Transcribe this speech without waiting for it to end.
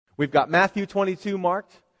We've got Matthew 22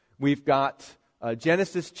 marked. We've got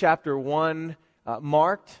Genesis chapter 1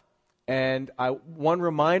 marked. And one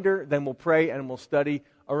reminder, then we'll pray and we'll study.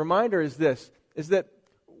 A reminder is this, is that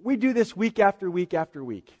we do this week after week after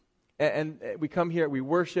week. And we come here, we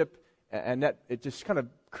worship, and that it just kind of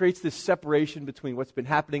creates this separation between what's been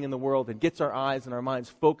happening in the world and gets our eyes and our minds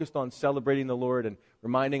focused on celebrating the Lord and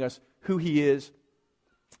reminding us who He is.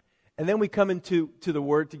 And then we come into the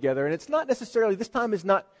Word together, and it's not necessarily, this time is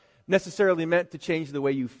not necessarily meant to change the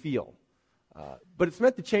way you feel, but it's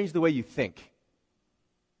meant to change the way you think.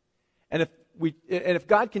 And if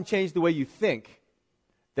God can change the way you think,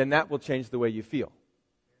 then that will change the way you feel.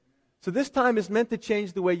 So this time is meant to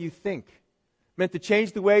change the way you think. Meant to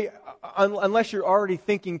change the way, unless you're already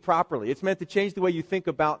thinking properly. It's meant to change the way you think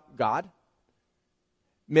about God.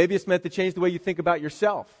 Maybe it's meant to change the way you think about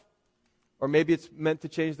yourself. Or maybe it's meant to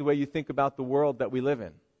change the way you think about the world that we live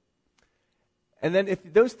in. And then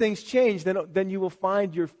if those things change, then you will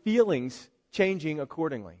find your feelings changing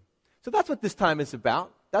accordingly. So that's what this time is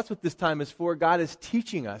about. That's what this time is for. God is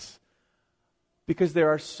teaching us, because there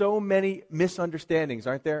are so many misunderstandings,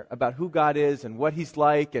 aren't there, about who God is and what He's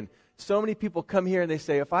like. And so many people come here and they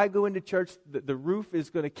say, if I go into church, the roof is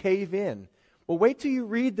going to cave in. Well, wait till you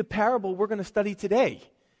read the parable we're going to study today.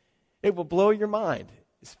 It will blow your mind.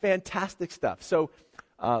 It's fantastic stuff. So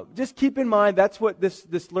just keep in mind, that's what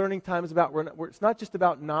this learning time is about. It's not just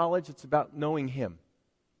about knowledge, it's about knowing Him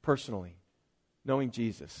personally, knowing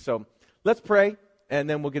Jesus. So let's pray, and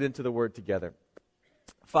then we'll get into the Word together.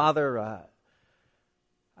 Father,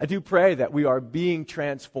 I do pray that we are being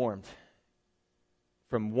transformed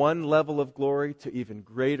from one level of glory to even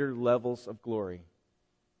greater levels of glory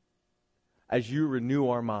as you renew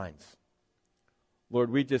our minds.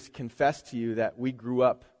 Lord, we just confess to you that we grew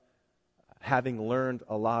up having learned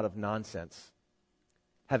a lot of nonsense,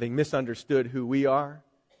 having misunderstood who we are,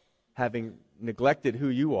 having neglected who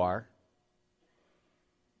you are,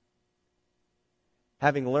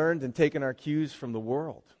 having learned and taken our cues from the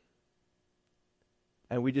world.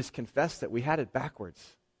 And we just confess that we had it backwards.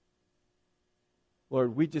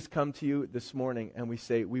 Lord, we just come to you this morning and we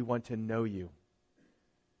say we want to know you.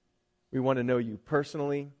 We want to know you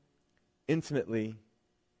personally, intimately,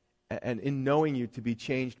 and in knowing you to be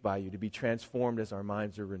changed by you, to be transformed as our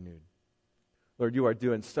minds are renewed. Lord, you are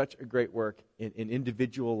doing such a great work in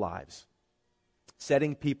individual lives,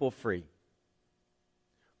 setting people free,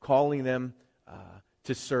 calling them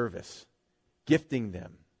to service, gifting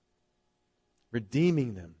them,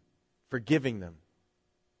 redeeming them, forgiving them.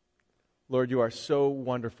 Lord, you are so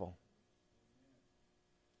wonderful,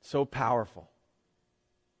 so powerful.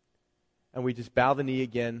 And we just bow the knee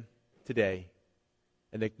again today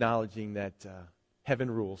and acknowledging that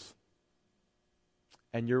heaven rules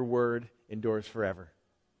and your word endures forever.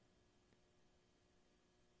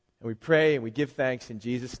 And we pray and we give thanks in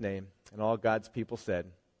Jesus' name. And all God's people said,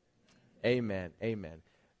 amen, amen.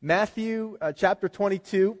 Matthew chapter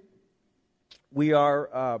 22, we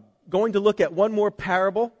are going to look at one more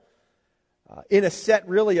parable in a set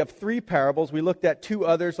really of three parables. We looked at two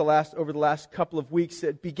others over the last couple of weeks.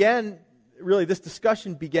 This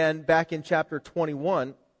discussion began back in chapter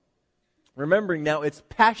 21. Remembering now it's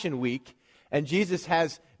Passion Week, and Jesus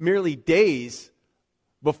has merely days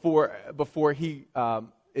before He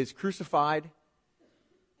is crucified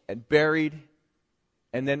and buried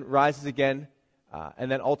and then rises again and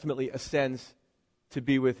then ultimately ascends to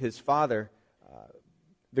be with His Father.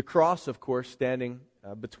 The cross, of course, standing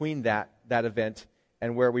between that event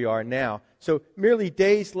and where we are now. So merely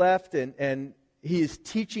days left, and He is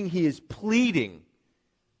teaching, He is pleading.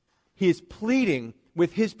 He is pleading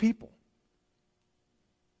with His people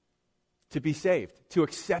to be saved, to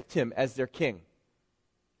accept Him as their King.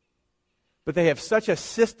 But they have such a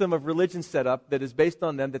system of religion set up that is based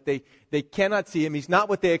on them that they cannot see Him. He's not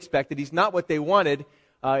what they expected. He's not what they wanted.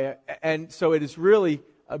 And so it has really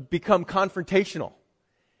become confrontational.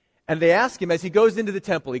 And they ask Him as He goes into the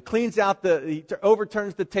temple. He cleans out he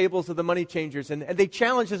overturns the tables of the money changers. And they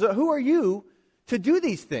challenge Him, who are you to do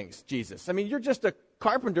these things, Jesus? I mean, you're just a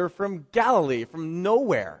carpenter from Galilee, from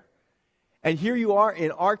nowhere. And here you are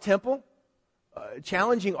in our temple,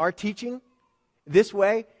 challenging our teaching this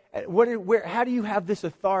way. How do you have this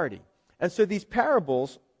authority? And so these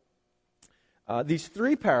parables, these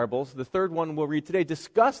three parables, the third one we'll read today,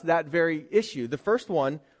 discuss that very issue. The first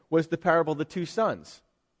one was the parable of the two sons.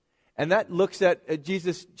 And that looks at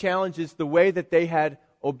Jesus challenges the way that they had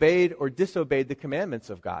obeyed or disobeyed the commandments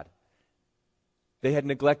of God. They had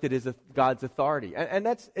neglected God's authority. And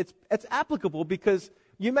it's applicable because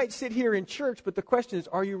you might sit here in church, but the question is,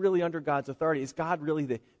 are you really under God's authority? Is God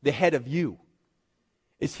really the head of you?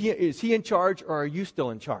 Is he in charge, or are you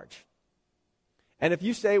still in charge? And if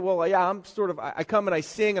you say, well, yeah, I come and I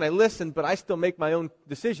sing and I listen, but I still make my own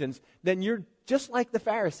decisions, then you're just like the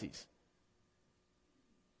Pharisees.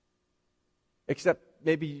 Except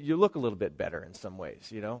maybe you look a little bit better in some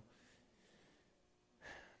ways,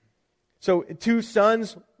 So 2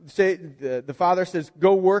 sons say, the father says,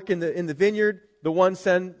 go work in the vineyard. The one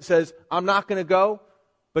son says, I'm not going to go.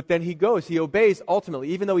 But then he goes. He obeys ultimately.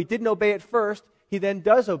 Even though he didn't obey at first, he then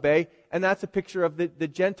does obey. And that's a picture of the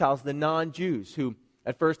Gentiles, the non-Jews, who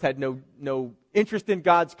at first had no interest in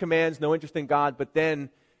God's commands, no interest in God, but then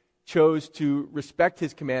chose to respect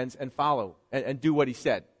his commands and follow and do what he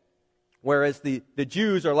said. Whereas the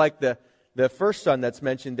Jews are like the first son that's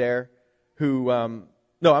mentioned there,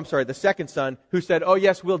 the second son, who said, oh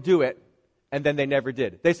yes, we'll do it. And then they never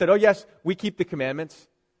did. They said, oh yes, we keep the commandments.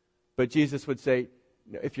 But Jesus would say,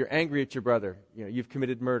 if you're angry at your brother, you've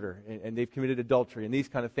committed murder and they've committed adultery and these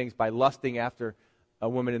kind of things by lusting after a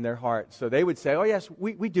woman in their heart. So they would say, oh yes,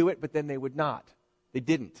 we do it, but then they would not. They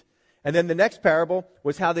didn't. And then the next parable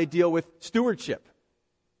was how they deal with stewardship.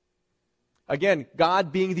 Again,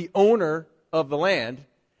 God being the owner of the land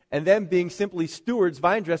and them being simply stewards,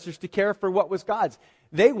 vine dressers, to care for what was God's.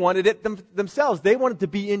 They wanted it themselves. They wanted to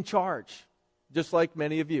be in charge, just like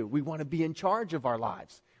many of you. We want to be in charge of our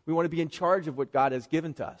lives. We want to be in charge of what God has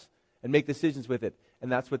given to us and make decisions with it.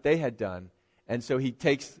 And that's what they had done. And so he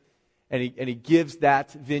takes and he gives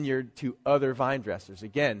that vineyard to other vine dressers.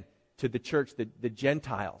 Again, to the church, the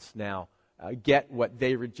Gentiles now get what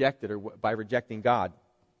they rejected by rejecting God.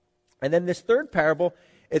 And then this third parable,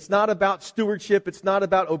 it's not about stewardship. It's not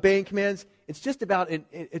about obeying commands. It's just about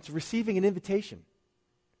it's receiving an invitation.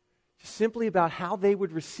 Just simply about how they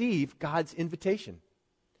would receive God's invitation.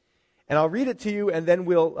 And I'll read it to you, and then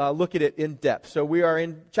we'll look at it in depth. So we are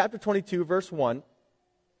in chapter 22, verse 1.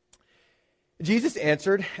 Jesus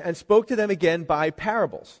answered and spoke to them again by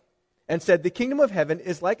parables, and said, the kingdom of heaven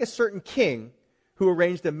is like a certain king who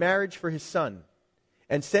arranged a marriage for his son,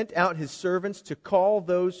 and sent out his servants to call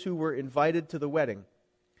those who were invited to the wedding.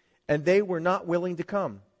 And they were not willing to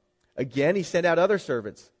come. Again, he sent out other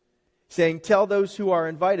servants, saying, tell those who are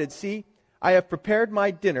invited, see, I have prepared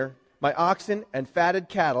my dinner. My oxen and fatted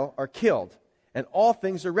cattle are killed, and all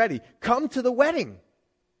things are ready. Come to the wedding.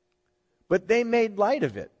 But they made light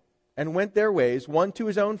of it, and went their ways, one to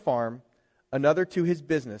his own farm, another to his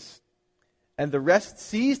business. And the rest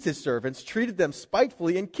seized his servants, treated them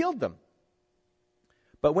spitefully, and killed them.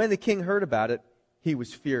 But when the king heard about it, he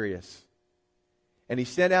was furious. And he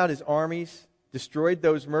sent out his armies, destroyed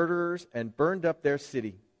those murderers, and burned up their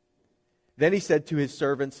city. Then he said to his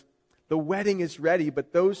servants, the wedding is ready,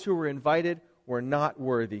 but those who were invited were not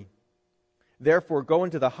worthy. Therefore go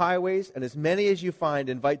into the highways, and as many as you find,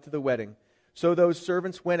 invite to the wedding. So those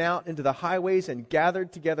servants went out into the highways and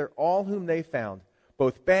gathered together all whom they found,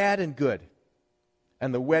 both bad and good.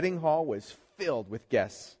 And the wedding hall was filled with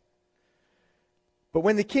guests. But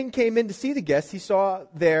when the king came in to see the guests, he saw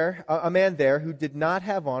there a man there who did not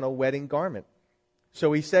have on a wedding garment.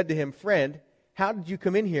 So he said to him, friend, how did you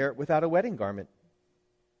come in here without a wedding garment?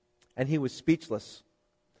 And he was speechless.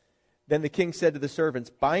 Then the king said to the servants,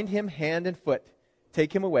 bind him hand and foot,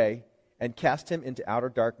 take him away, and cast him into outer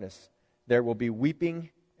darkness. There will be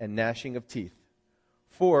weeping and gnashing of teeth.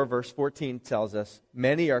 For, verse 14 tells us,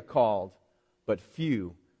 many are called, but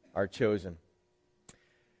few are chosen.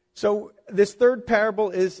 So this third parable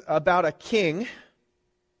is about a king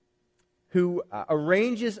who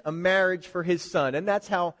arranges a marriage for his son. And that's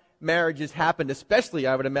how marriages happened, especially,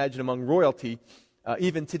 I would imagine, among royalty.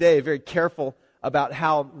 Even today, very careful about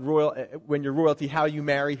how when you're royalty, how you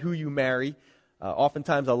marry, who you marry.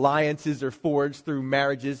 Oftentimes alliances are forged through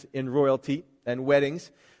marriages in royalty and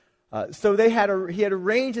weddings. So he had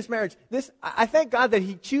arranged this marriage. I thank God that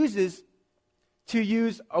he chooses to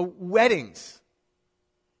use weddings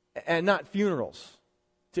and not funerals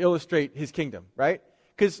to illustrate his kingdom, right?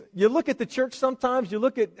 Because you look at the church sometimes, you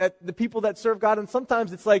look at the people that serve God, and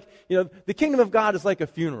sometimes it's like, the kingdom of God is like a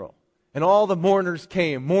funeral. And all the mourners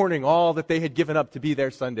came, mourning all that they had given up to be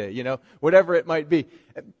there Sunday, whatever it might be.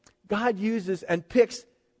 God uses and picks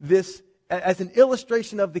this as an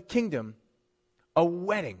illustration of the kingdom, a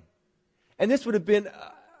wedding. And this would have been,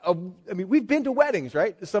 we've been to weddings,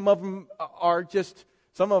 right? Some of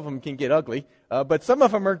them can get ugly, but some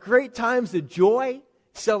of them are great times of joy,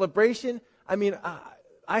 celebration.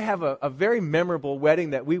 I have a very memorable wedding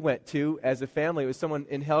that we went to as a family. It was someone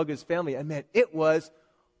in Helga's family. And man, it was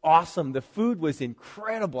awesome. The food was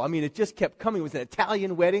incredible. It just kept coming. It was an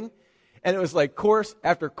Italian wedding, and it was like course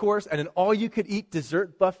after course, and an all-you-could-eat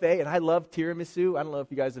dessert buffet. And I love tiramisu. I don't know if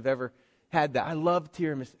you guys have ever had that. I love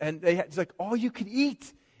tiramisu. And it's like all you could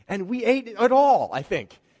eat. And we ate it all, I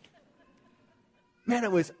think. Man,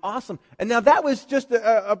 it was awesome. And now that was just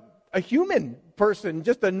a human person,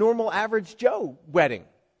 just a normal average Joe wedding.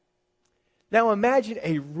 Now imagine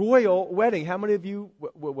a royal wedding. How many of you,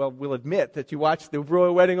 will admit that you watched the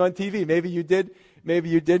royal wedding on TV? Maybe you did, maybe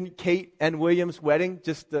you didn't. Kate and William's wedding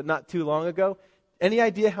just not too long ago. Any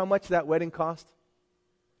idea how much that wedding cost?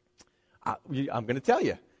 I'm going to tell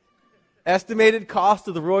you. Estimated cost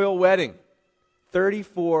of the royal wedding,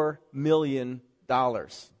 $34 million.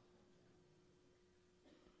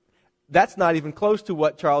 That's not even close to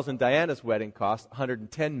what Charles and Diana's wedding cost,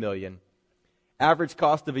 $110 million. Average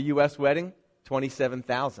cost of a U.S. wedding,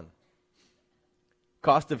 $27,000.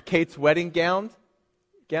 Cost of Kate's wedding gown,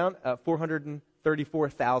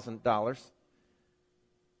 $434,000.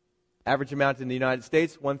 Average amount in the United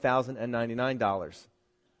States, $1,099.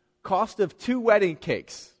 Cost of 2 wedding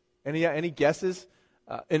cakes. Any guesses?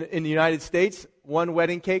 In the United States, 1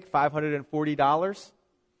 wedding cake, $540.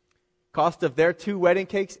 Cost of their 2 wedding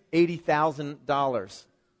cakes, $80,000.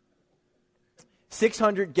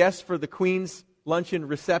 600 guests for the Queen's luncheon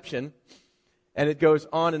reception, and it goes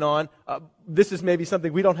on and on. This is maybe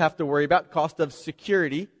something we don't have to worry about. Cost of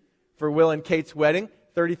security for Will and Kate's wedding,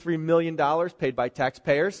 $33 million paid by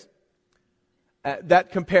taxpayers.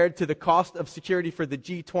 That compared to the cost of security for the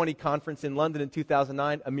G20 conference in London in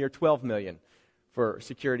 2009, a mere $12 million for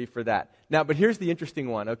security for that. Now, but here's the interesting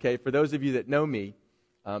one, okay? For those of you that know me,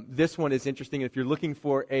 this one is interesting. If you're looking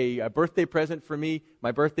for a birthday present for me,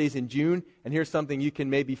 my birthday's in June, and here's something you can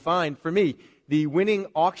maybe find for me. The winning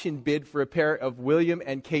auction bid for a pair of William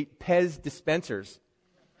and Kate Pez dispensers.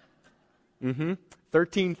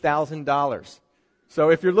 $13,000. So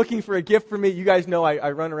if you're looking for a gift for me, you guys know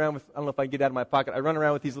I run around with, I don't know if I can get it out of my pocket, I run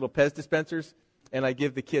around with these little Pez dispensers, and I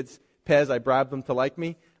give the kids Pez. I bribe them to like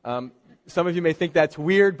me. Some of you may think that's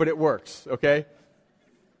weird, but it works, okay?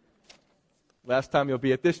 Last time you'll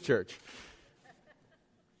be at this church.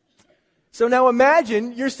 So now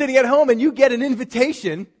imagine you're sitting at home and you get an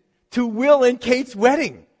invitation to Will and Kate's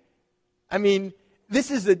wedding. I mean, this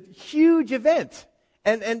is a huge event.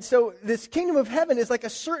 And so this kingdom of heaven is like a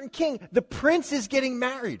certain king. The prince is getting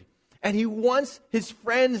married. And he wants his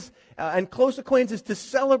friends and close acquaintances to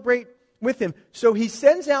celebrate with him. So he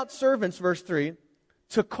sends out servants, verse 3,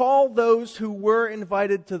 to call those who were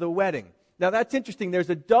invited to the wedding. Now that's interesting. There's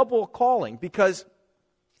a double calling because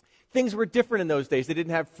things were different in those days. They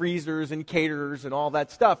didn't have freezers and caterers and all that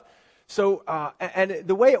stuff. So, and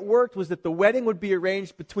the way it worked was that the wedding would be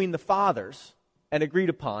arranged between the fathers and agreed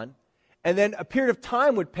upon. And then a period of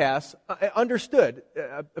time would pass, understood,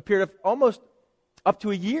 a period of almost up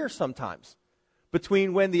to a year sometimes,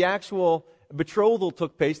 between when the actual betrothal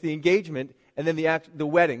took place, the engagement, and then the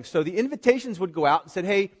wedding. So the invitations would go out and said,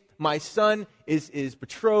 hey, my son is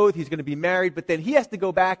betrothed, he's going to be married, but then he has to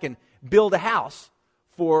go back and build a house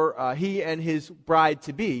for he and his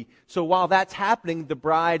bride-to-be. So while that's happening, the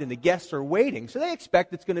bride and the guests are waiting. So they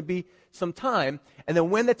expect it's going to be some time. And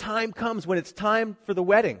then when the time comes, when it's time for the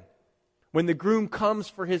wedding, when the groom comes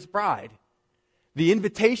for his bride, the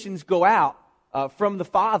invitations go out from the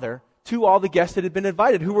father to all the guests that had been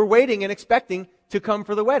invited, who were waiting and expecting to come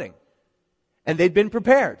for the wedding. And they'd been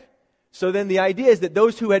prepared. So then the idea is that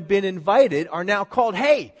those who had been invited are now called,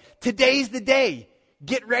 hey, today's the day.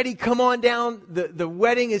 Get ready, come on down, the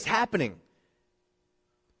wedding is happening.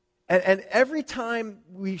 And every time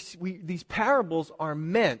these parables are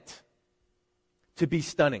meant to be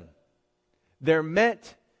stunning. They're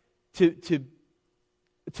meant to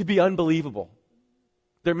be unbelievable.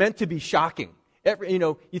 They're meant to be shocking.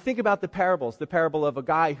 You think about the parables, the parable of a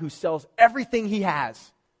guy who sells everything he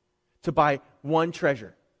has to buy one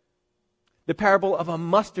treasure. The parable of a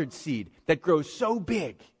mustard seed that grows so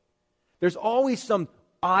big. There's always some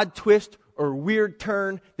odd twist or weird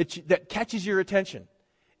turn that catches your attention.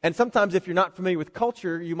 And sometimes if you're not familiar with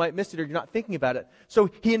culture, you might miss it or you're not thinking about it. So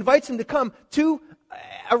he invites him to come to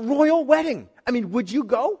a royal wedding. I mean, would you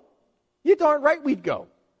go? You're darn right we'd go.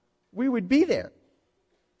 We would be there.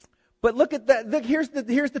 But look at that. Look, here's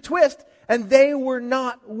the twist. And they were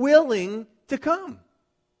not willing to come.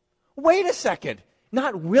 Wait a second.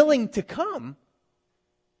 Not willing to come?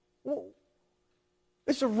 Well,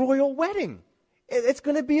 it's a royal wedding. It's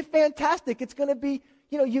going to be fantastic. It's going to be,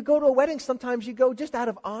 you go to a wedding, sometimes you go just out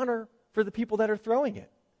of honor for the people that are throwing it.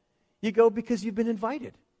 You go because you've been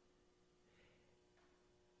invited.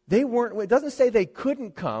 It doesn't say they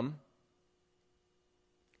couldn't come.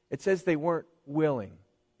 It says they weren't willing.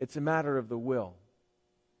 It's a matter of the will.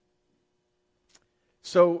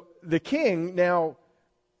 So the king now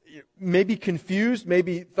maybe confused,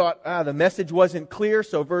 maybe thought, the message wasn't clear.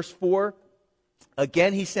 So verse 4,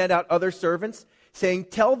 again he sent out other servants. saying,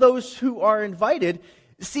 "Tell those who are invited,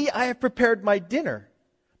 see, I have prepared my dinner.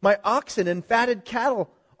 My oxen and fatted cattle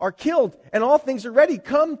are killed, and all things are ready.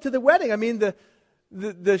 Come to the wedding." I mean,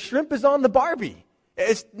 the shrimp is on the Barbie.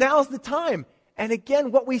 Now's the time. And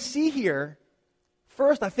again, what we see here,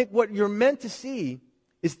 first, I think what you're meant to see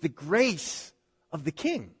is the grace of the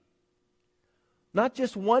King. Not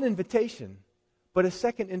just one invitation, but a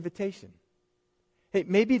second invitation. Hey,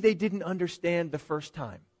 maybe they didn't understand the first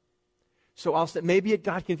time. So I'll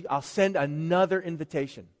send another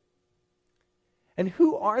invitation. And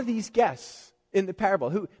who are these guests in the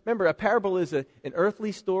parable? Remember, a parable is an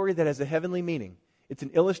earthly story that has a heavenly meaning. It's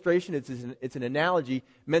an illustration, it's an analogy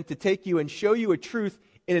meant to take you and show you a truth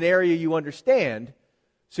in an area you understand,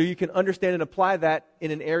 so you can understand and apply that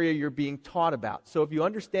in an area you're being taught about. So if you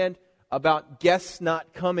understand about guests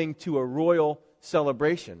not coming to a royal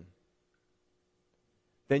celebration,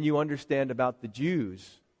 then you understand about the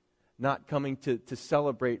Jews not coming to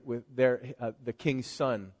celebrate with the king's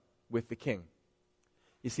son with the king.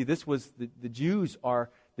 You see, this was the Jews were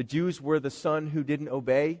the son who didn't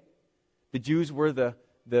obey. The Jews were the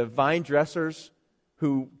vine dressers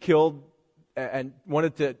who killed and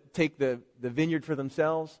wanted to take the vineyard for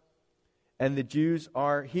themselves. And the Jews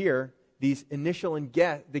are here, these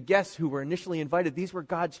the guests who were initially invited. These were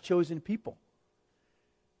God's chosen people.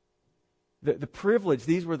 The privilege,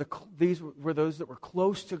 these were those that were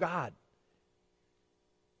close to God.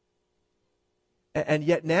 And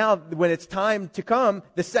yet now, when it's time to come,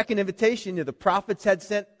 the second invitation, the prophets had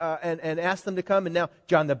sent and asked them to come, and now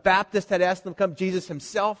John the Baptist had asked them to come. Jesus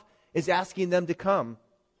himself is asking them to come.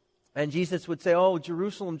 And Jesus would say, "Oh,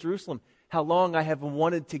 Jerusalem, Jerusalem, how long I have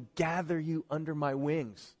wanted to gather you under my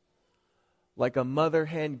wings, like a mother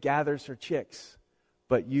hen gathers her chicks,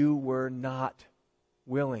 but you were not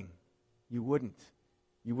willing." You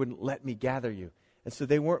wouldn't let me gather you. And so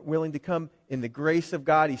they weren't willing to come. In the grace of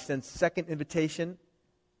God, he sends second invitation.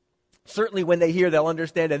 Certainly when they hear, they'll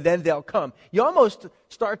understand, and then they'll come. You almost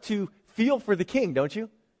start to feel for the king, don't you?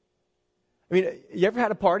 I mean, you ever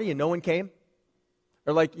had a party and no one came?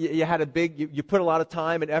 Or like you had you put a lot of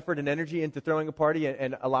time and effort and energy into throwing a party,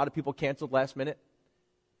 and a lot of people canceled last minute?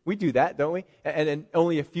 We do that, don't we? And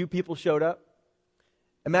only a few people showed up.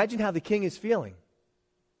 Imagine how the king is feeling.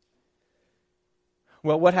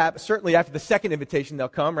 Well, what happens? Certainly after the second invitation, they'll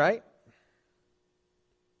come, right?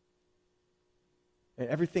 And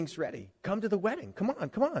everything's ready. Come to the wedding. Come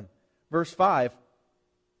on. Verse 5,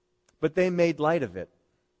 "But they made light of it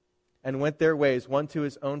and went their ways, one to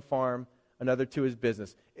his own farm, another to his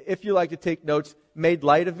business." If you like to take notes, made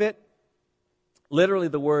light of it, literally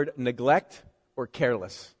the word neglect or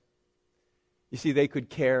careless. You see, they could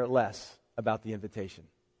care less about the invitation.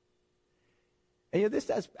 And this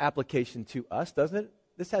has application to us, doesn't it?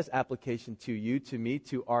 This has application to you, to me,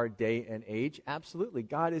 to our day and age. Absolutely.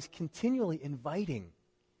 God is continually inviting.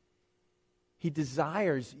 He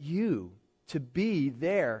desires you to be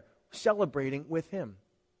there celebrating with him.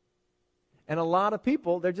 And a lot of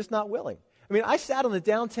people, they're just not willing. I mean, I sat on the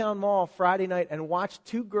downtown mall Friday night and watched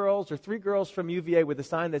 2 girls or 3 girls from UVA with a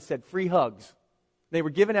sign that said free hugs. They were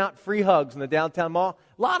giving out free hugs in the downtown mall.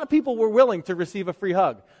 A lot of people were willing to receive a free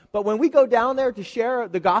hug. But when we go down there to share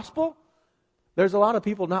the gospel, there's a lot of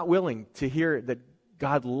people not willing to hear that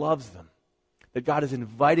God loves them, that God is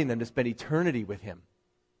inviting them to spend eternity with him.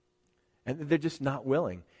 And they're just not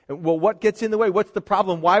willing. And, well, what gets in the way? What's the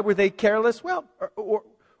problem? Why were they careless? Well,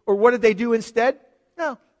 or what did they do instead?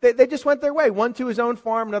 No, they just went their way. One to his own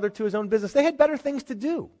farm, another to his own business. They had better things to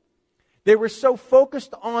do. They were so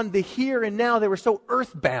focused on the here and now. They were so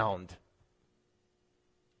earthbound.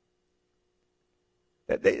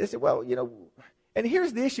 That they said, well, and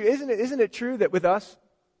here's the issue. Isn't it true that with us,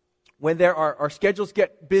 when our schedules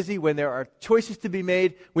get busy, when there are choices to be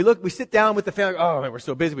made, we sit down with the family, oh, man, we're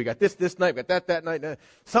so busy. We got this night, we got that night.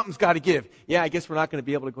 Something's got to give. Yeah, I guess we're not going to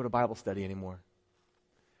be able to go to Bible study anymore.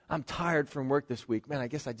 I'm tired from work this week. Man, I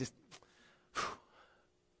guess I just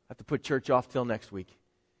have to put church off till next week.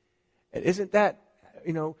 And isn't that,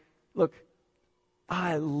 look,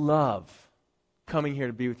 I love coming here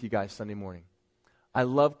to be with you guys Sunday morning. I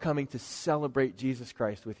love coming to celebrate Jesus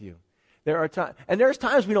Christ with you. There's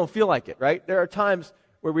times we don't feel like it, right? There are times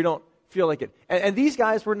where we don't feel like it. And these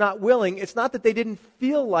guys were not willing. It's not that they didn't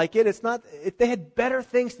feel like it. It's not, they had better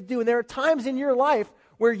things to do. And there are times in your life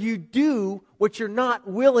where you do what you're not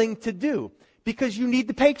willing to do because you need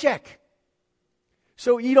the paycheck.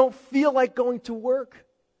 So you don't feel like going to work,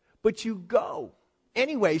 but you go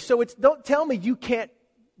anyway. So don't tell me you can't.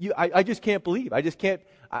 I just can't believe. I just can't.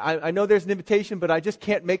 I know there's an invitation, but I just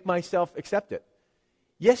can't make myself accept it.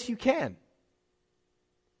 Yes, you can.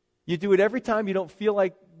 You do it every time you don't feel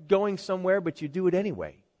like going somewhere, but you do it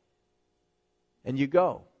anyway. And you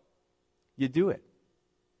go. You do it.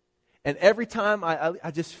 And every time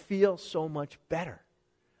I just feel so much better.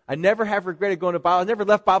 I never have regretted going to Bible. I never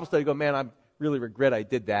left Bible study and go, man, I really regret I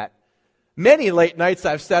did that. Many late nights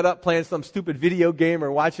I've sat up playing some stupid video game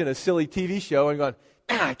or watching a silly TV show and gone,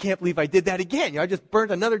 I can't believe I did that again. I just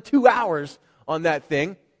burned another 2 hours on that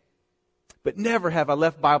thing. But never have I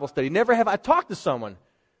left Bible study. Never have I talked to someone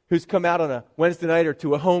who's come out on a Wednesday night or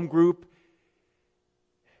to a home group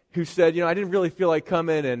who said, I didn't really feel like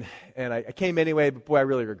coming and I came anyway, but boy, I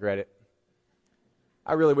really regret it.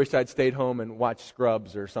 I really wish I'd stayed home and watched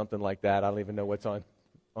Scrubs or something like that. I don't even know what's on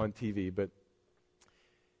TV, but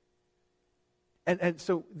and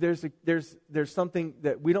so there's something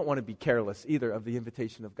that we don't want to be careless either of the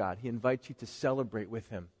invitation of God. He invites you to celebrate with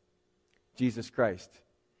Him, Jesus Christ.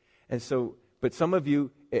 And so, but some of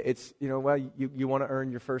you, it's, you want to earn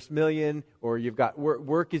your first million, or you've got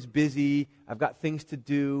work is busy, I've got things to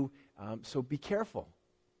do, so be careful.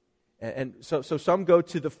 And so some go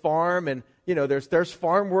to the farm, and, there's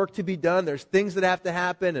farm work to be done, there's things that have to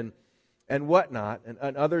happen, and whatnot,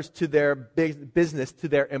 and others to their business, to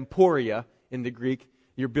their emporia in the Greek.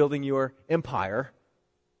 You're building your empire.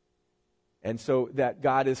 And so that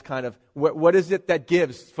God is kind of, what is it that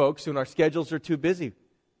gives, folks, when our schedules are too busy?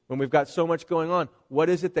 When we've got so much going on, what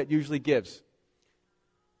is it that usually gives?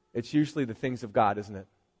 It's usually the things of God, isn't it?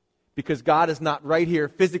 Because God is not right here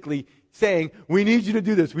physically saying, we need you to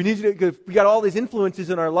do this. We need you to, because we got all these influences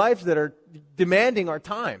in our lives that are demanding our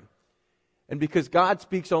time. And because God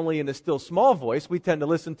speaks only in a still small voice, we tend to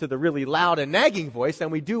listen to the really loud and nagging voice,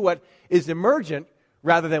 and we do what is emergent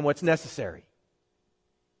rather than what's necessary.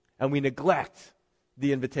 And we neglect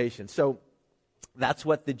the invitation. So that's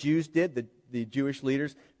what the Jews did, the Jewish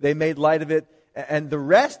leaders. They made light of it. And the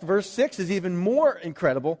rest, verse 6, is even more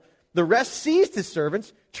incredible. The rest seized his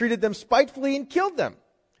servants, treated them spitefully, and killed them.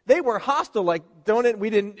 They were hostile, like, we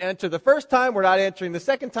didn't answer the first time, we're not answering the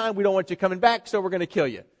second time, we don't want you coming back, so we're going to kill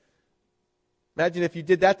you. Imagine if you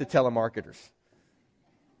did that to telemarketers.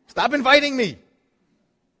 Stop inviting me.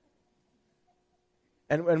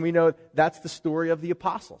 And we know that's the story of the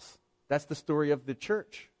apostles. That's the story of the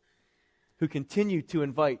church, who continue to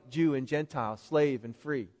invite Jew and Gentile, slave and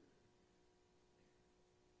free.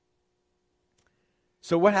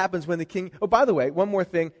 So what happens when the king... Oh, by the way, one more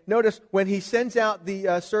thing. Notice when he sends out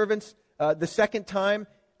the servants the second time,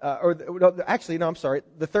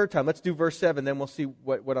 the third time. Let's do verse 7, then we'll see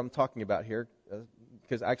what I'm talking about here.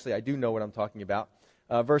 Because actually I do know what I'm talking about.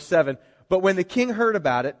 Verse 7, but when the king heard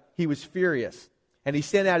about it, he was furious. And he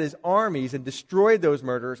sent out his armies and destroyed those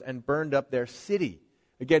murderers and burned up their city.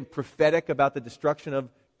 Again, prophetic about the destruction of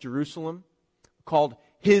Jerusalem, called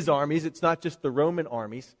his armies. It's not just the Roman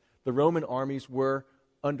armies. The Roman armies were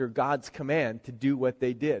under God's command to do what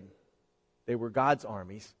they did. They were God's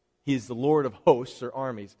armies. He is the Lord of hosts, or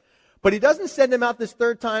armies. But he doesn't send them out this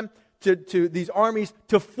third time to these armies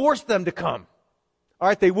to force them to come. All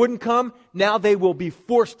right, they wouldn't come. Now they will be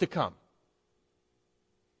forced to come.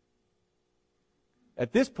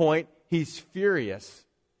 At this point, he's furious.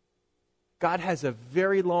 God has a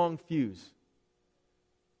very long fuse.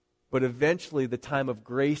 But eventually the time of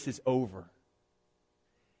grace is over.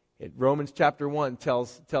 Romans chapter 1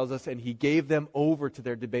 tells us, and he gave them over to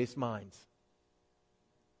their debased minds.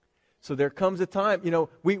 So there comes a time,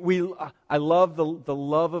 I love the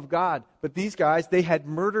love of God. But these guys, they had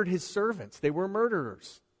murdered his servants. They were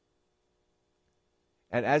murderers.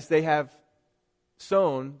 And as they have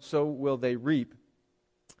sown, so will they reap.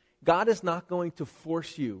 God is not going to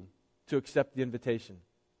force you to accept the invitation.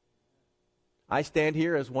 I stand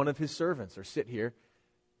here as one of his servants, or sit here,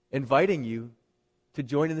 inviting you to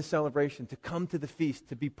join in the celebration, to come to the feast,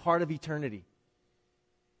 to be part of eternity.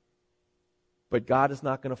 But God is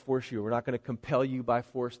not going to force you. We're not going to compel you by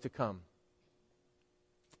force to come.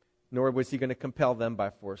 Nor was he going to compel them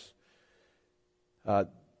by force.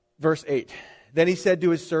 Verse 8. Then he said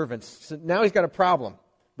to his servants, so now he's got a problem.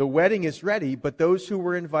 The wedding is ready, but those who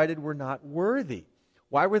were invited were not worthy.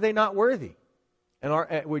 Why were they not worthy? And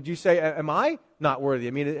would you say, am I not worthy?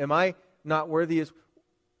 I mean, am I not worthy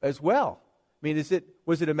as well? I mean,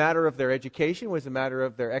 was it a matter of their education? Was it a matter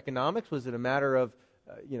of their economics? Was it a matter of,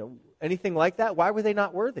 anything like that? Why were they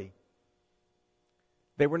not worthy?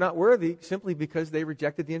 They were not worthy simply because they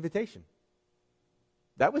rejected the invitation.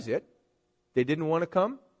 That was it. They didn't want to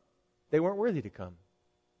come. They weren't worthy to come.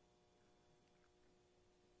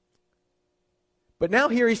 But now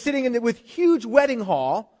here he's sitting with huge wedding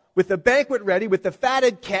hall, with the banquet ready, with the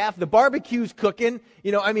fatted calf, the barbecue's cooking.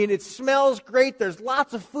 It smells great. There's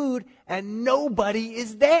lots of food, and nobody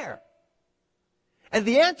is there. And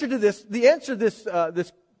the answer to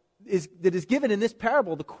this is given in this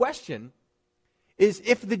parable, the question is,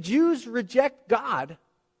 if the Jews reject God,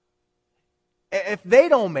 if they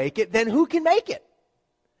don't make it, then who can make it?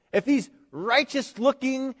 If these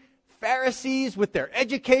righteous-looking Pharisees with their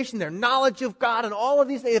education, their knowledge of God, and all of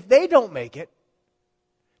these things, if they don't make it,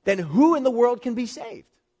 then who in the world can be saved?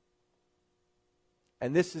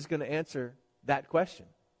 And this is going to answer that question.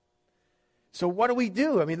 So what do we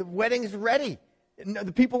do? I mean, the wedding's ready.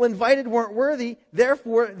 The people invited weren't worthy.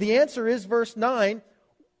 Therefore, the answer is verse 9,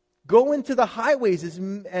 go into the highways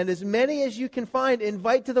and as many as you can find,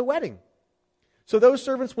 invite to the wedding. So those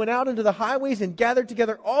servants went out into the highways and gathered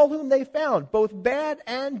together all whom they found, both bad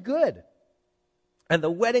and good. And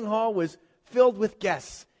the wedding hall was filled with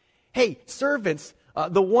guests. Hey, servants,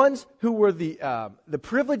 the ones who were the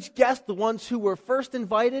privileged guests, the ones who were first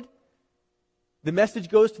invited, the message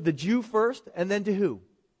goes to the Jew first, and then to who?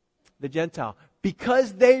 The Gentile.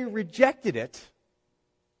 Because they rejected it,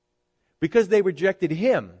 because they rejected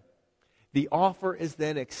him, the offer is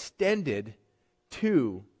then extended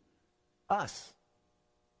to us,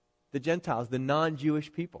 the Gentiles, the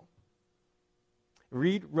non-Jewish people.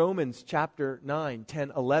 Read Romans chapter 9,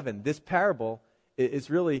 10, 11. This parable is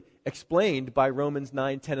really explained by Romans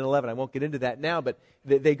 9, 10, and 11. I won't get into that now, but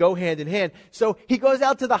they go hand in hand. So he goes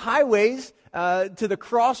out to the highways, to the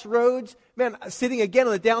crossroads. Man, sitting again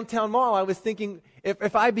on the downtown mall, I was thinking,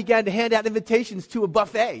 if I began to hand out invitations to a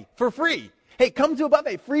buffet for free. Hey, come to a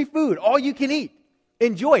buffet, free food, all you can eat.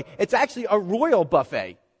 Enjoy. It's actually a royal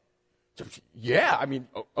buffet. So, yeah, I mean,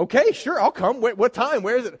 okay, sure, I'll come. What time?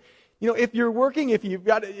 Where is it? You know, if you're working, if you've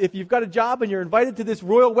got a job and you're invited to this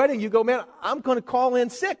royal wedding, you go, man, I'm going to call in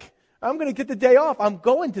sick. I'm going to get the day off. I'm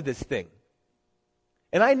going to this thing.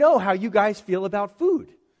 And I know how you guys feel about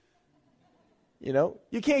food. You know,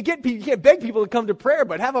 you can't beg people to come to prayer,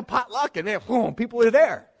 but have a potluck and man, boom, people are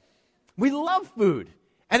there. We love food.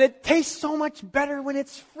 And it tastes so much better when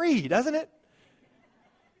it's free, doesn't it?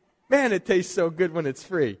 Man, it tastes so good when it's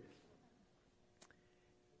free.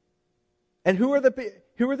 And who are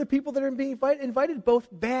the people that are being invited? Both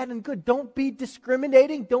bad and good. Don't be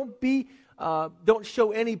discriminating. Don't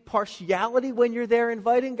show any partiality when you're there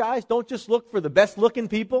inviting guys. Don't just look for the best looking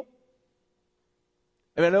people.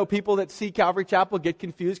 And I know people that see Calvary Chapel get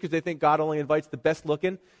confused because they think God only invites the best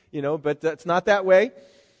looking, but it's not that way.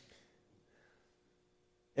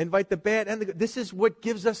 Invite the bad and the good. This is what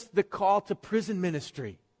gives us the call to prison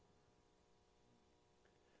ministry.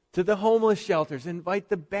 To the homeless shelters, invite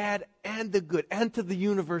the bad and the good, and to the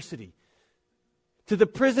university. To the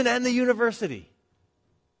prison and the university.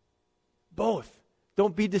 Both.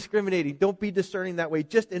 Don't be discriminating. Don't be discerning that way.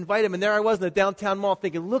 Just invite them. And there I was in the downtown mall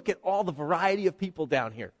thinking, look at all the variety of people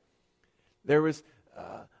down here. There was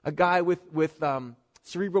a guy with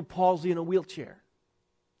cerebral palsy in a wheelchair.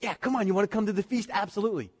 Yeah, come on, you want to come to the feast?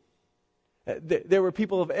 Absolutely. There were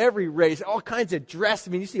people of every race, all kinds of dress.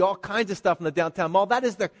 I mean, you see all kinds of stuff in the downtown mall. That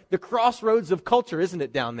is the crossroads of culture, isn't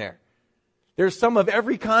it, down there? There's some of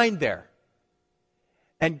every kind there.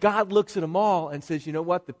 And God looks at them all and says, you know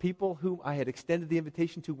what? The people whom I had extended the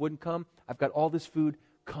invitation to wouldn't come. I've got all this food.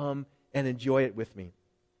 Come and enjoy it with me.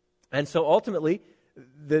 And so ultimately,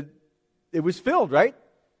 it was filled, right?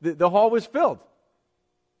 The hall was filled.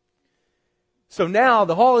 So now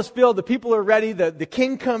the hall is filled. The people are ready. The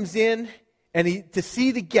king comes in. And to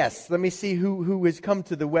see the guests, let me see who has come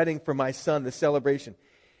to the wedding for my son, the celebration.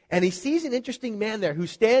 And he sees an interesting man there who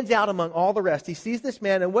stands out among all the rest. He sees this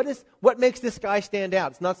man, and what makes this guy stand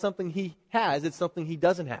out? It's not something he has, it's something he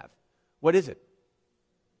doesn't have. What is it?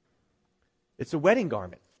 It's a wedding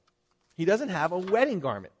garment. He doesn't have a wedding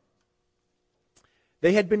garment.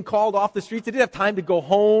 They had been called off the streets. They didn't have time to go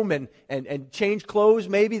home and change clothes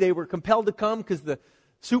maybe. They were compelled to come because the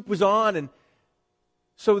soup was on. And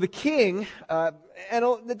so the king, and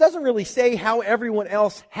it doesn't really say how everyone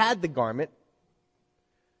else had the garment,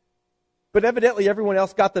 but evidently everyone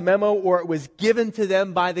else got the memo, or it was given to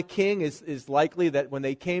them by the king. Is likely that when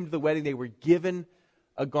they came to the wedding, they were given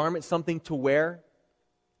a garment, something to wear,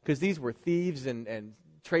 because these were thieves and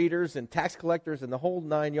traitors and tax collectors and the whole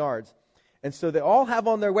 9 yards. And so they all have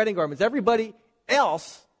on their wedding garments. Everybody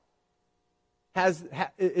else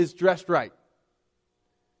is dressed right.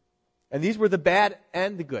 And these were the bad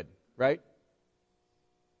and the good, right?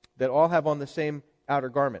 That all have on the same outer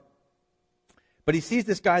garment. But he sees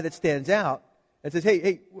this guy that stands out and says,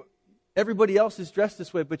 hey, everybody else is dressed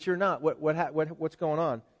this way, but you're not. What's going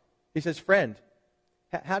on? He says, friend,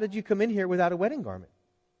 how did you come in here without a wedding garment?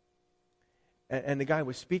 And the guy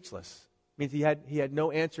was speechless. It means he had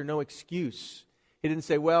no answer, no excuse. He didn't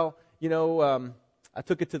say, well, I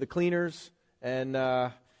took it to the cleaners and,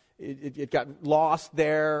 it got lost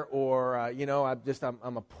there, or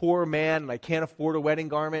I'm a poor man and I can't afford a wedding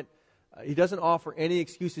garment. He doesn't offer any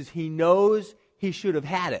excuses. He knows he should have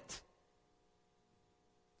had it.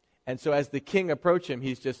 And so as the king approached him,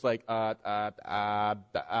 he's just like,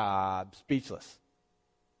 speechless.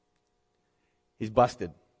 He's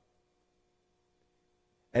busted.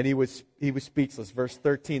 And he was speechless. Verse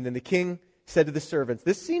 13, then the king said to the servants,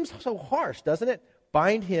 this seems so harsh, doesn't it?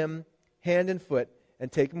 Bind him hand and foot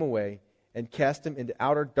and take him away and cast him into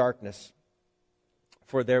outer darkness,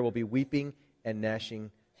 for there will be weeping and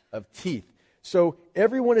gnashing of teeth. So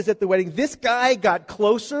everyone is at the wedding. This guy got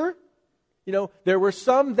closer. There were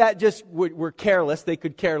some that just were careless. They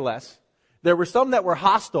could care less. There were some that were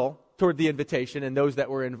hostile toward the invitation and those that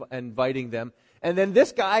were inviting them. And then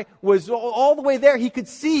this guy was all the way there. He could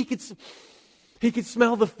see, he could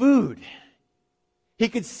smell the food. He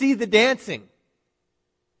could see the dancing.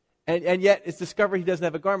 And yet it's discovered he doesn't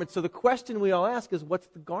have a garment. So the question we all ask is, what's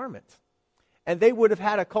the garment? And they would have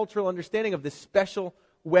had a cultural understanding of this special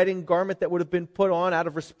wedding garment that would have been put on out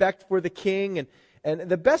of respect for the king. And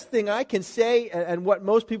the best thing I can say, and what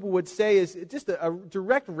most people would say, is just a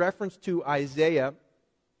direct reference to Isaiah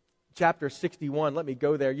chapter 61. Let me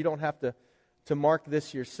go there. You don't have to mark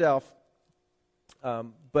this yourself.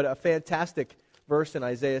 But a fantastic verse in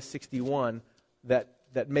Isaiah 61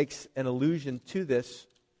 that makes an allusion to this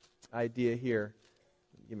idea here.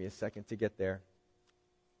 Give me a second to get there.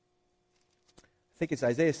 I think it's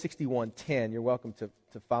Isaiah 61:10. You're welcome to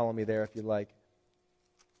follow me there if you like.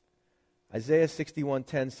 Isaiah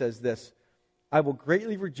 61:10 says this, I will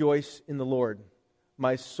greatly rejoice in the Lord.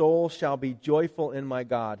 My soul shall be joyful in my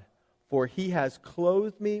God, for he has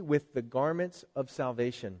clothed me with the garments of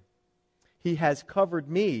salvation. He has covered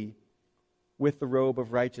me with the robe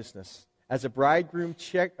of righteousness. As a bridegroom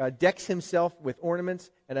decks himself with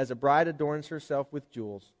ornaments, and as a bride adorns herself with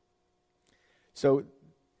jewels. So,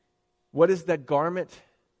 what is that garment?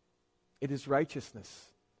 It is righteousness.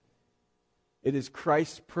 It is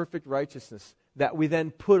Christ's perfect righteousness that we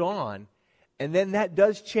then put on. And then that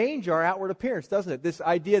does change our outward appearance, doesn't it? This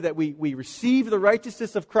idea that we receive the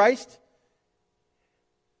righteousness of Christ,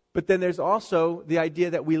 but then there's also the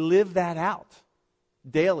idea that we live that out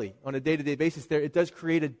daily, on a day-to-day basis. It does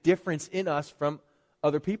create a difference in us from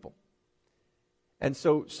other people. And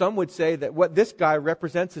so some would say that what this guy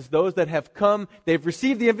represents is those that have come, they've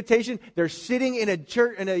received the invitation, they're sitting in a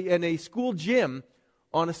church, in a school gym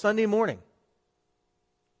on a Sunday morning.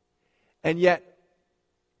 And yet,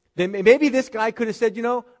 then maybe this guy could have said,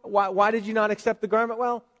 why did you not accept the garment?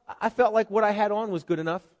 Well, I felt like what I had on was good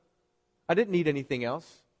enough. I didn't need anything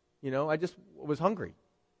else. I just was hungry.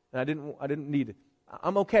 And I didn't need it.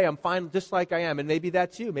 I'm okay. I'm fine just like I am. And maybe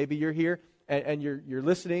that's you. Maybe you're here and you're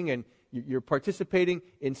listening and you're participating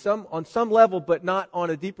on some level, but not on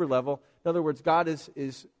a deeper level. In other words, God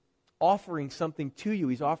is offering something to you.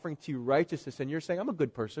 He's offering to you righteousness. And you're saying, I'm a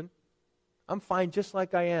good person. I'm fine just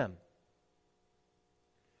like I am.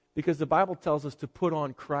 Because the Bible tells us to put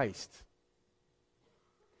on Christ.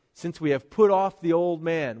 Since we have put off the old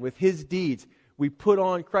man with his deeds, we put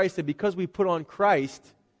on Christ. And because we put on Christ,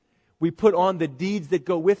 we put on the deeds that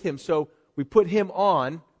go with him. So we put him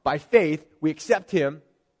on by faith. We accept him.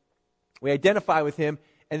 We identify with him.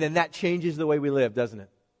 And then that changes the way we live, doesn't it?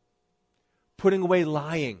 Putting away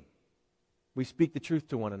lying. We speak the truth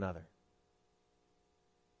to one another.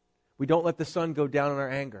 We don't let the sun go down in our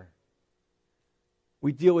anger.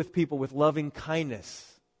 We deal with people with loving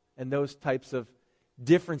kindness and those types of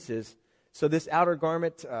differences. So this outer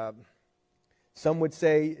garment, some would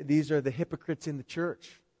say these are the hypocrites in the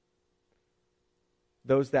church.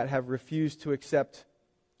 Those that have refused to accept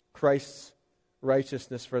Christ's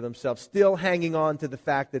righteousness for themselves, still hanging on to the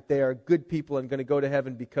fact that they are good people and going to go to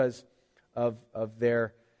heaven because of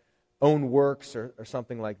their own works or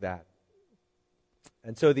something like that.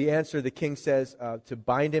 And so the answer, the king says, to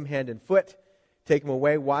bind him hand and foot, take him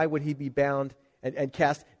away. Why would he be bound and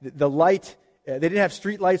cast? The light, they didn't have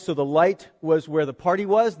street lights, so the light was where the party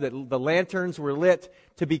was. The lanterns were lit.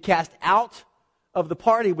 To be cast out of the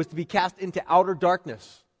party was to be cast into outer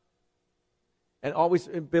darkness. And always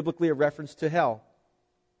biblically a reference to hell.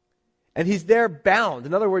 And he's there bound.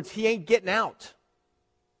 In other words, he ain't getting out.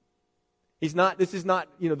 This is not,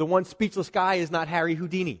 the one speechless guy is not Harry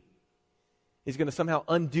Houdini. He's going to somehow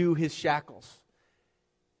undo his shackles.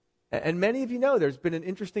 And many of you know there's been an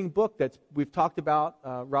interesting book that we've talked about,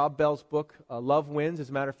 Rob Bell's book, Love Wins. As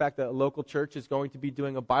a matter of fact, a local church is going to be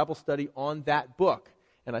doing a Bible study on that book.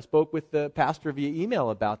 And I spoke with the pastor via email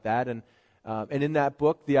about that. And in that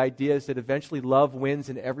book, the idea is that eventually love wins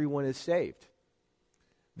and everyone is saved.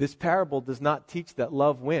 This parable does not teach that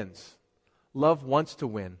love wins. Love wants to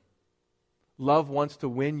win. Love wants to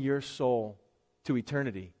win your soul to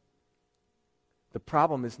eternity. The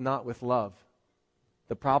problem is not with love.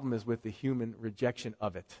 The problem is with the human rejection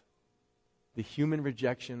of it. The human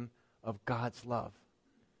rejection of God's love.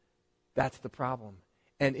 That's the problem.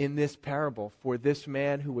 And in this parable, for this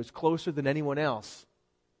man who was closer than anyone else,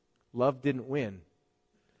 love didn't win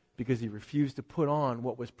because he refused to put on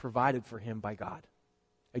what was provided for him by God.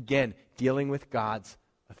 Again, dealing with God's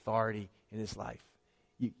authority in his life.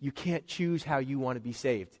 You can't choose how you want to be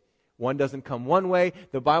saved. One doesn't come one way.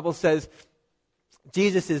 The Bible says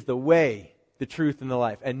Jesus is the way, the truth, and the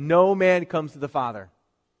life. And no man comes to the Father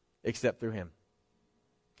except through him.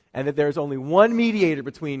 And that there is only one mediator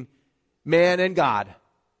between man and God.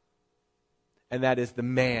 And that is the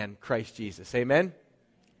man, Christ Jesus. Amen?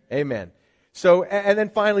 Amen. So, and then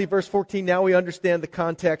finally, verse 14, now we understand the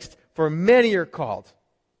context. For many are called,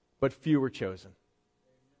 but few were chosen.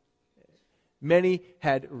 Many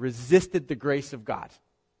had resisted the grace of God.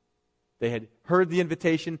 They had heard the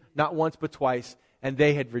invitation not once but twice, and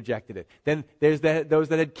they had rejected it. Then there's those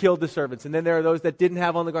that had killed the servants, and then there are those that didn't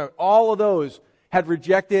have on the garment. All of those had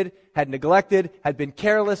rejected, had neglected, had been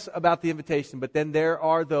careless about the invitation. But then there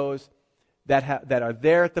are those that are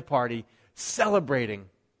there at the party, celebrating,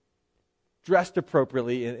 dressed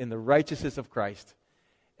appropriately in the righteousness of Christ,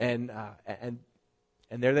 and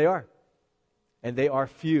there they are, and they are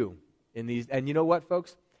few in these. And you know what,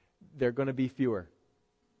 folks? They're going to be fewer.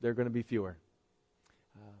 They're going to be fewer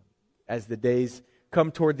as the days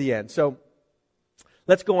come toward the end. So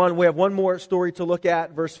let's go on. We have one more story to look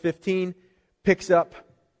at. Verse 15 picks up.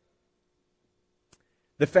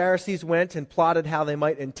 The Pharisees went and plotted how they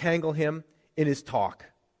might entangle him in his talk.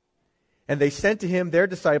 And they sent to him their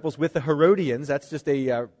disciples with the Herodians. That's just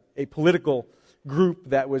a political group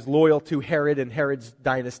that was loyal to Herod and Herod's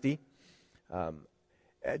dynasty.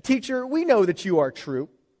 Teacher, we know that you are true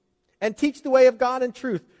and teach the way of God in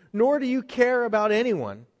truth, nor do you care about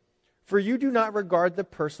anyone, for you do not regard the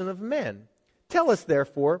person of men. Tell us,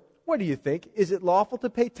 therefore, what do you think? Is it lawful to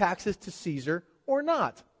pay taxes to Caesar or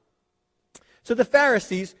not? So the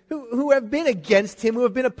Pharisees, who have been against him, who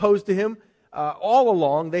have been opposed to him all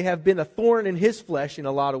along, they have been a thorn in his flesh in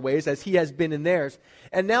a lot of ways, as he has been in theirs.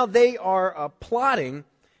 And now they are plotting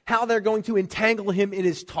how they're going to entangle him in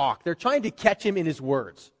his talk. They're trying to catch him in his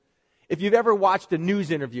words. If you've ever watched a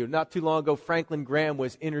news interview, not too long ago, Franklin Graham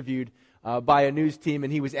was interviewed by a news team,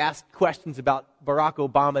 and he was asked questions about Barack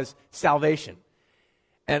Obama's salvation.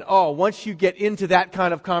 And once you get into that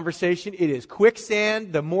kind of conversation, it is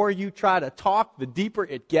quicksand. The more you try to talk, the deeper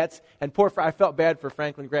it gets. And I felt bad for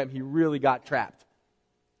Franklin Graham. He really got trapped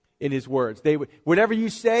in his words. Whatever you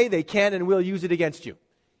say, they can and will use it against you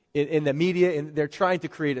in the media, and they're trying to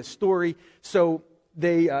create a story. So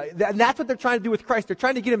and that's what they're trying to do with Christ. They're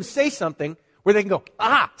trying to get him to say something where they can go,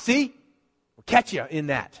 see? We'll catch you in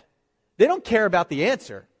that. They don't care about the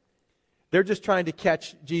answer. They're just trying to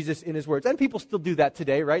catch Jesus in his words. And people still do that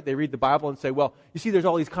today, right? They read the Bible and say, well, you see, there's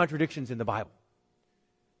all these contradictions in the Bible.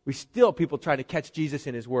 People try to catch Jesus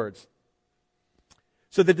in his words.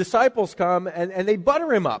 So the disciples come and they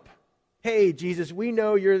butter him up. Hey, Jesus, we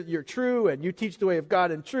know you're true and you teach the way of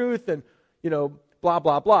God in truth and, blah,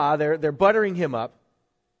 blah, blah. They're buttering him up.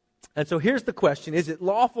 And so here's the question. Is it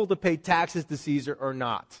lawful to pay taxes to Caesar or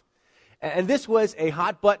not? And this was a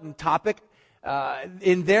hot-button topic.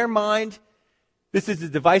 In their mind, this is a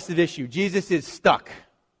divisive issue. Jesus is stuck.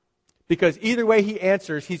 Because either way he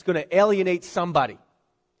answers, he's going to alienate somebody.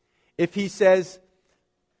 If he says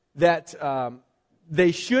that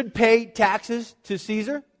they should pay taxes to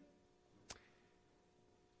Caesar,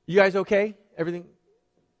 you guys okay? Everything?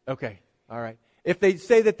 Okay. All right. If they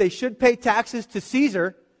say that they should pay taxes to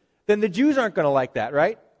Caesar, then the Jews aren't going to like that,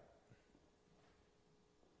 right?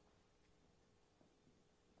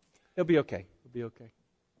 It'll be okay. It'll be okay.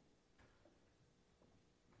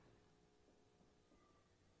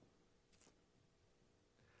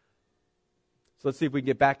 So let's see if we can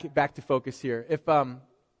get back to focus here.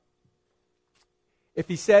 If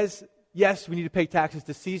he says, yes, we need to pay taxes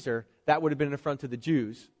to Caesar, that would have been an affront to the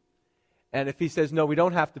Jews. And if he says, no, we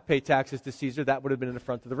don't have to pay taxes to Caesar, that would have been an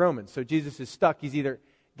affront to the Romans. So Jesus is stuck. He's either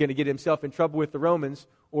going to get himself in trouble with the Romans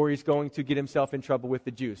or he's going to get himself in trouble with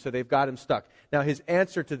the Jews. So they've got him stuck. Now his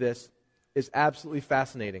answer to this is absolutely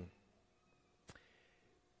fascinating.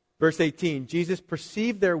 Verse 18, Jesus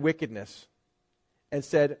perceived their wickedness and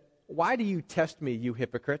said, why do you test me, you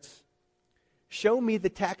hypocrites? Show me the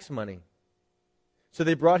tax money. So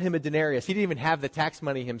they brought him a denarius. He didn't even have the tax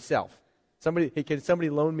money himself. Can somebody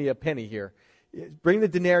loan me a penny here? Bring the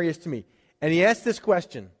denarius to me. And he asked this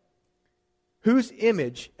question, whose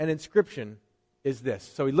image and inscription is this.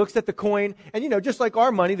 So he looks at the coin, and just like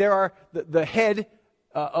our money, there are the head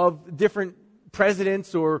of different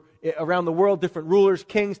presidents or around the world, different rulers,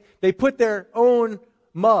 kings. They put their own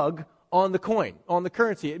mug on the coin, on the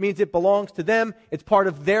currency. It means it belongs to them. It's part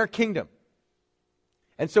of their kingdom.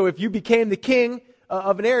 And so if you became the king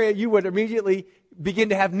of an area, you would immediately begin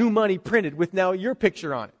to have new money printed with now your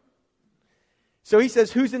picture on it. So he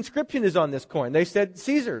says, whose inscription is on this coin? They said,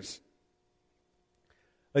 Caesar's.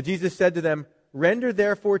 But Jesus said to them, render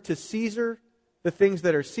therefore to Caesar the things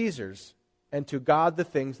that are Caesar's, and to God the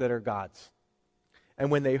things that are God's. And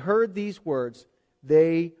when they heard these words,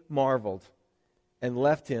 they marveled and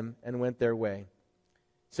left him and went their way.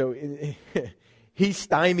 So he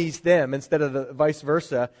stymies them instead of the vice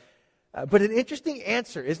versa. But an interesting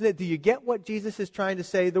answer, isn't it? Do you get what Jesus is trying to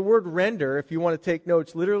say? The word render, if you want to take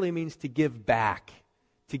notes, literally means to give back.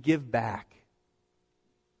 To give back.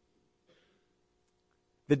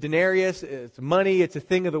 The denarius, it's money, it's a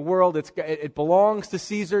thing of the world, it belongs to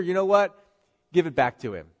Caesar. You know what? Give it back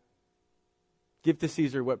to him. Give to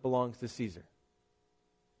Caesar what belongs to Caesar.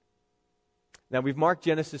 Now, we've marked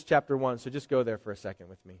Genesis chapter 1, so just go there for a second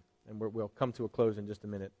with me, and we'll come to a close in just a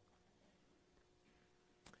minute.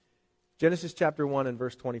 Genesis chapter 1 and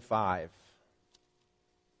verse 25.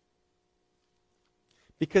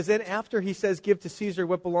 Because then after he says, give to Caesar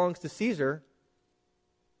what belongs to Caesar,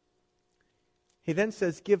 he then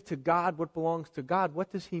says, give to God what belongs to God.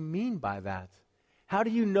 What does he mean by that? How do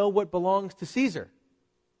you know what belongs to Caesar?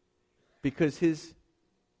 Because his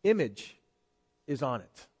image is on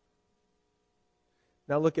it.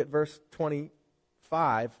 Now look at verse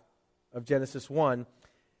 25 of Genesis 1.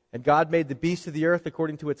 And God made the beasts of the earth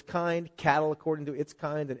according to its kind, cattle according to its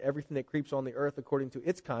kind, and everything that creeps on the earth according to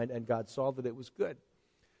its kind. And God saw that it was good.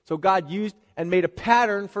 So God used and made a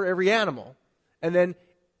pattern for every animal. And then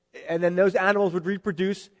those animals would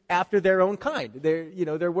reproduce after their own kind.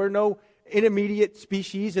 There were no intermediate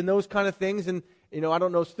species and those kind of things. And,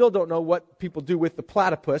 still don't know what people do with the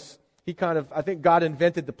platypus. I think God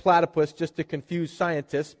invented the platypus just to confuse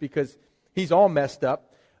scientists because he's all messed up.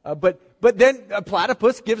 But then a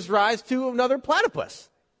platypus gives rise to another platypus.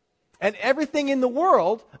 And everything in the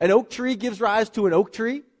world, an oak tree gives rise to an oak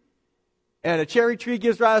tree. And a cherry tree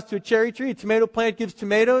gives rise to a cherry tree. A tomato plant gives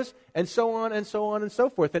tomatoes. And so on and so on and so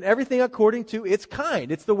forth. And everything according to its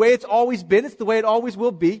kind. It's the way it's always been. It's the way it always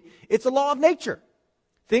will be. It's a law of nature.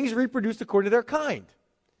 Things reproduce according to their kind.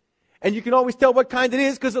 And you can always tell what kind it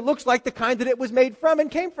is because it looks like the kind that it was made from and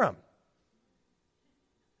came from.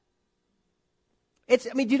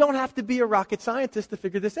 You don't have to be a rocket scientist to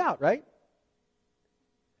figure this out, right?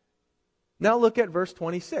 Now look at verse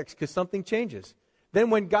 26, because something changes. Then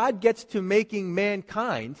when God gets to making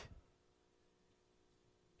mankind,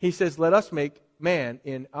 he says, let us make man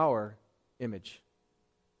in our image.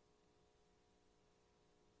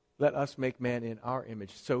 Let us make man in our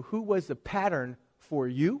image. So who was the pattern for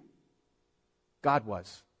you? God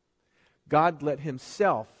was. God let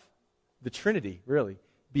himself, the Trinity, really,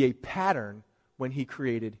 be a pattern when he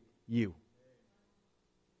created you.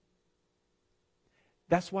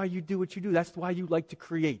 That's why you do what you do. That's why you like to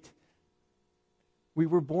create. We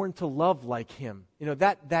were born to love like him.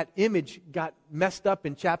 That image got messed up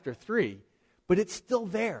in chapter 3, but it's still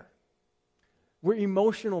there. We're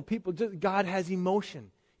emotional people. God has emotion.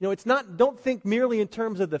 Don't think merely in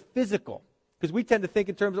terms of the physical, because we tend to think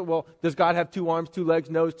in terms of, does God have 2 arms, 2 legs,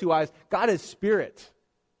 nose, 2 eyes? God is spirit.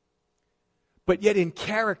 But yet in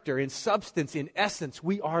character, in substance, in essence,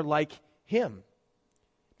 we are like him.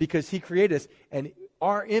 Because he created us, and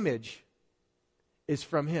our image is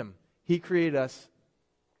from him. He created us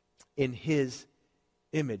in his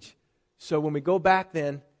image. So when we go back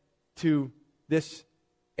then to this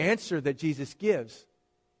answer that Jesus gives,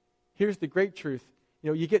 here's the great truth.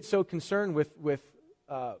 You get so concerned with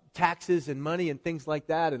taxes and money and things like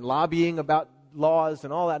that and lobbying about laws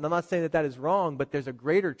and all that. And I'm not saying that is wrong, but there's a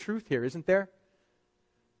greater truth here, isn't there?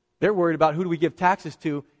 They're worried about who do we give taxes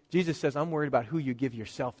to. Jesus says, I'm worried about who you give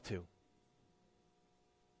yourself to.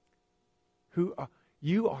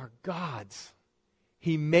 You are God's.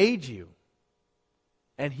 He made you,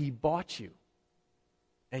 and he bought you,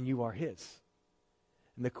 and you are his.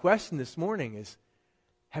 And the question this morning is,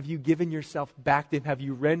 have you given yourself back to him? Have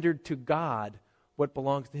you rendered to God what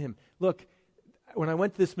belongs to him? Look, when I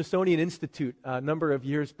went to the Smithsonian Institute a number of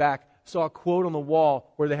years back, saw a quote on the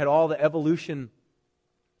wall where they had all the evolution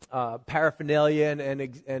paraphernalia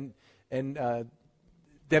and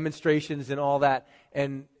demonstrations and all that,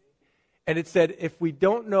 and it said, if we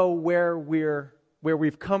don't know where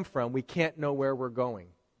we've come from, we can't know where we're going.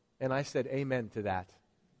 And I said amen to that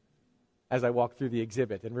as I walked through the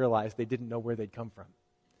exhibit and realized they didn't know where they'd come from.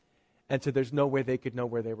 And so there's no way they could know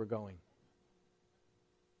where they were going.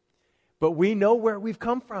 But we know where we've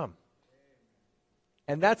come from.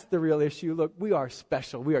 And that's the real issue. Look, we are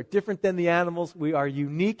special. We are different than the animals. We are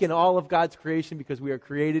unique in all of God's creation because we are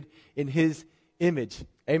created in His image.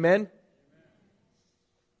 Amen?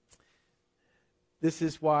 This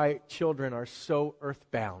is why children are so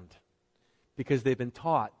earthbound, because they've been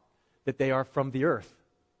taught that they are from the earth.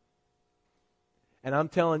 And I'm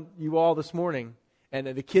telling you all this morning, and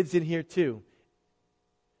the kids in here too,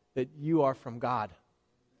 that you are from God.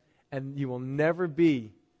 And you will never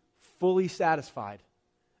be fully satisfied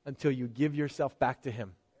until you give yourself back to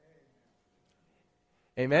Him.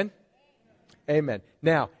 Amen? Amen.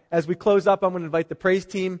 Now, as we close up, I'm going to invite the praise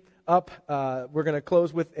team up. We're going to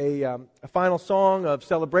close with a final song of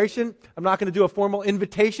celebration. I'm not going to do a formal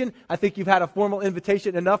invitation. I think you've had a formal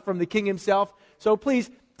invitation enough from the King Himself. So please,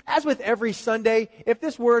 as with every Sunday, if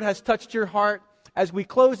this word has touched your heart, as we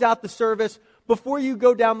close out the service, before you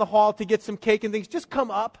go down the hall to get some cake and things, just come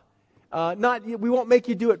up. We won't make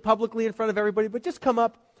you do it publicly in front of everybody, but just come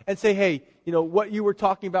up and say, hey, what you were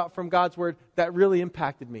talking about from God's Word, that really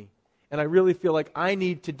impacted me. And I really feel like I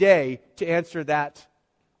need today to answer that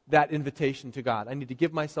invitation to God. I need to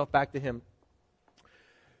give myself back to Him.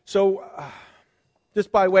 So,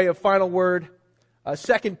 just by way of final word,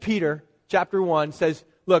 2 Peter chapter 1 says,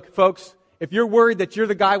 look, folks, if you're worried that you're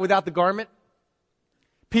the guy without the garment,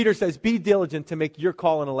 Peter says, be diligent to make your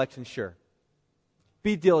call and election sure.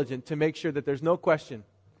 Be diligent to make sure that there's no question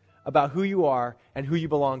about who you are and who you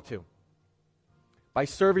belong to. By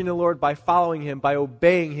serving the Lord, by following Him, by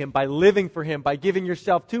obeying Him, by living for Him, by giving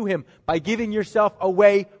yourself to Him, by giving yourself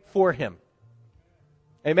away for Him.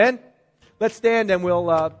 Amen? Let's stand and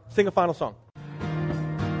we'll sing a final song.